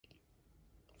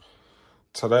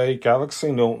today.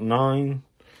 Galaxy Note 9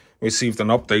 received an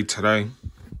update today.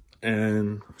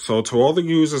 And so to all the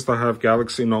users that have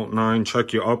Galaxy Note 9,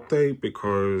 check your update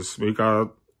because we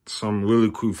got some really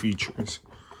cool features.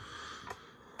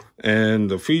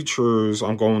 And the features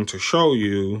I'm going to show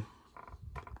you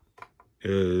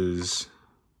is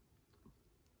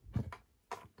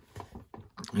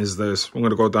this. We're going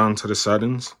to go down to the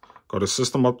settings, go to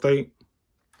system update.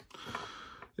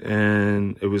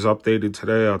 And it was updated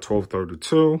today at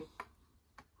 12:32.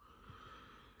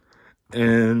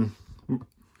 And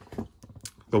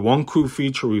the one cool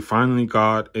feature we finally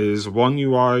got is One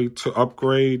UI to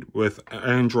upgrade with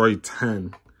Android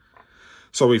 10.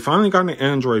 So we finally got an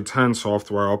Android 10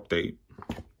 software update,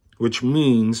 which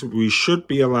means we should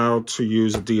be allowed to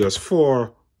use a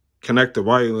DS4 connected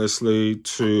wirelessly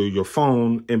to your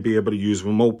phone and be able to use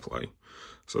Remote Play.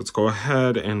 So let's go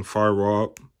ahead and fire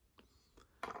up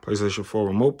PlayStation 4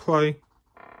 Remote Play.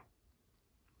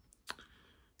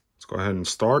 Let's go ahead and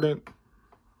start it.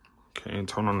 Okay, and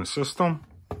turn on the system.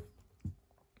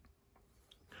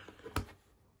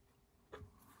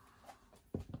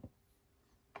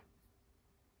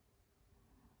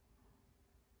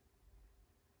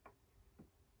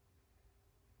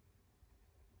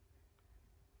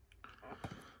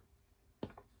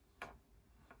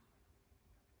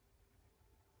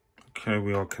 Okay,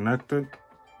 we are connected.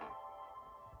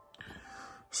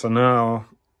 So now,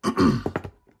 we're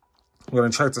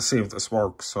going to check to see if this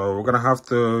works. So we're going to have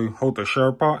to hold the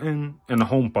share button and the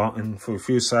home button for a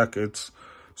few seconds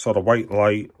so the white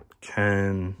light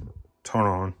can turn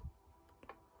on.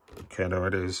 Okay, there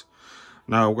it is.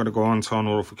 Now we're going to go on to our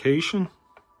notification.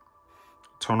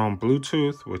 Turn on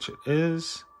Bluetooth, which it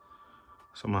is.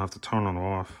 So I'm going to have to turn it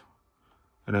off.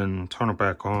 And then turn it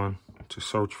back on to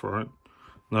search for it.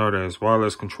 There it is,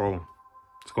 wireless control.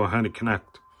 Let's go ahead and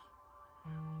connect.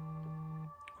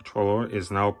 Controller is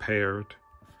now paired.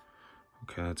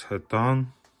 Okay, let's hit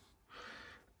done.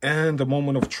 And the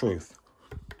moment of truth.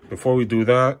 Before we do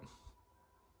that,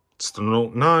 it's the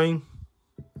Note 9.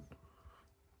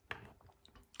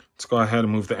 Let's go ahead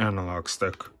and move the analog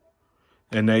stick.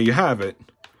 And there you have it.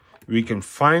 We can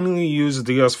finally use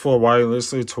the DS4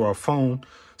 wirelessly to our phone.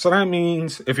 So that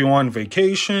means if you're on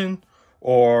vacation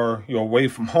or you're away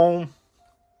from home,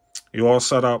 you're all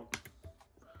set up.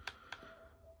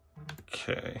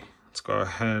 Okay, let's go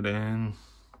ahead and...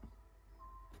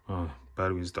 Oh,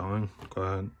 battery's dying. Go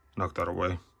ahead, knock that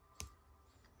away.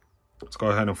 Let's go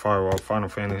ahead and fire off Final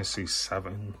Fantasy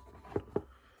VII.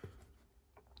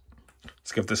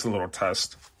 Let's give this a little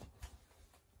test.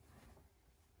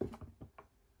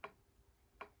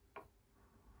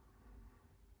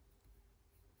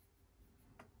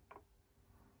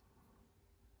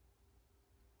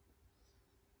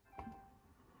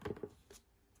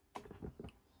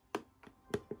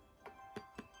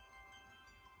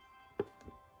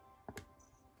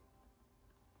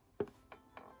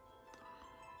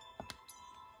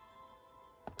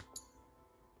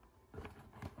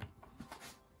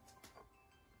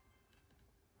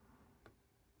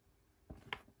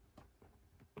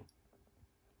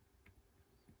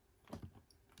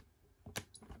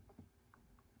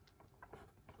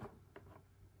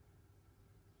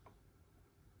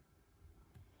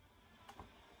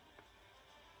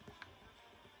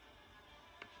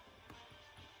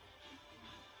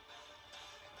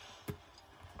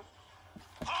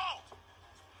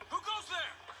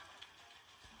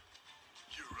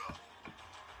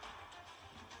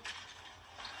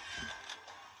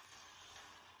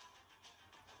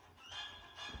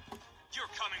 You're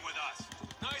coming with us.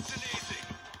 Nice and easy.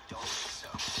 Don't think so.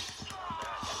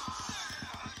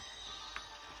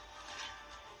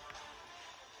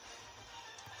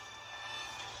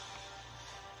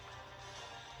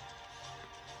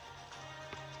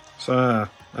 So,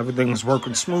 everything's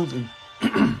working smoothly.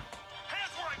 Hands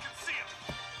where I can see them.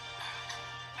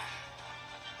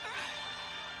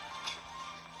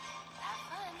 Have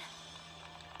fun.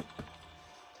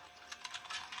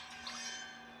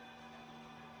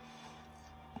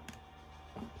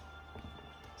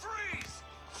 Freeze!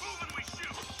 Move and we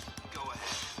shoot. Go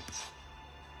ahead.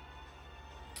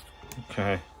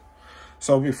 Okay.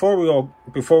 So before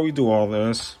we do all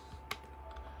this,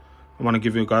 I want to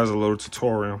give you guys a little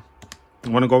tutorial. You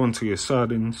want to go into your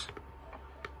settings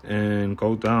and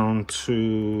go down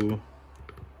to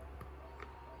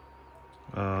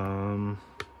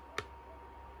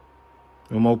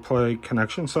Remote Play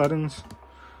connection settings.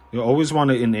 You always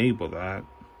want to enable that.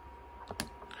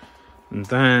 And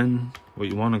then what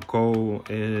you want to go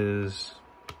is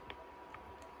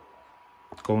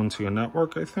go into your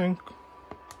network, I think.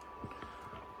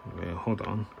 Wait, hold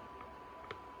on.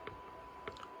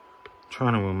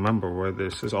 Trying to remember where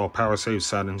this is. Oh, power save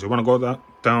settings. You want to go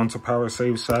down to power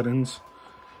save settings,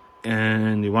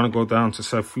 and you want to go down to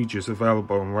set features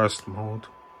available in rest mode.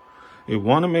 You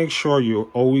want to make sure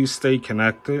you always stay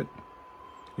connected.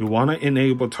 You want to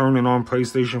enable turning on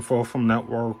PlayStation 4 from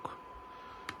network,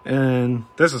 and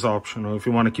this is optional if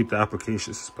you want to keep the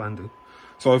application suspended.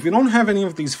 So if you don't have any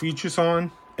of these features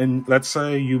on, and let's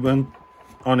say you went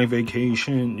on a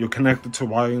vacation, you're connected to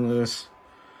wireless,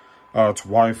 to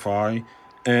Wi-Fi,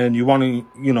 and you want to,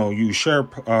 you share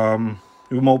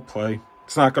remote play.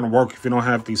 It's not going to work if you don't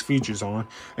have these features on.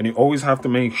 And you always have to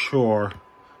make sure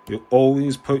you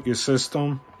always put your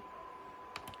system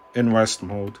in rest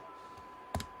mode.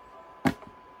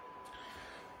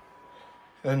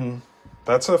 And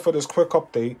that's it for this quick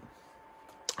update.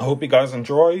 I hope you guys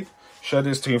enjoyed. Share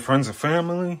this to your friends and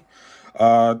family.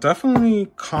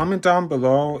 Definitely comment down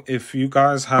below if you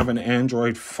guys have an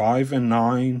Android 5 and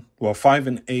 9, well 5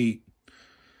 and 8,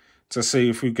 to see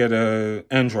if we get a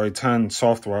Android 10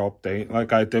 software update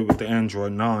like I did with the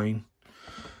Android 9.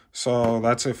 So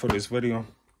that's it for this video.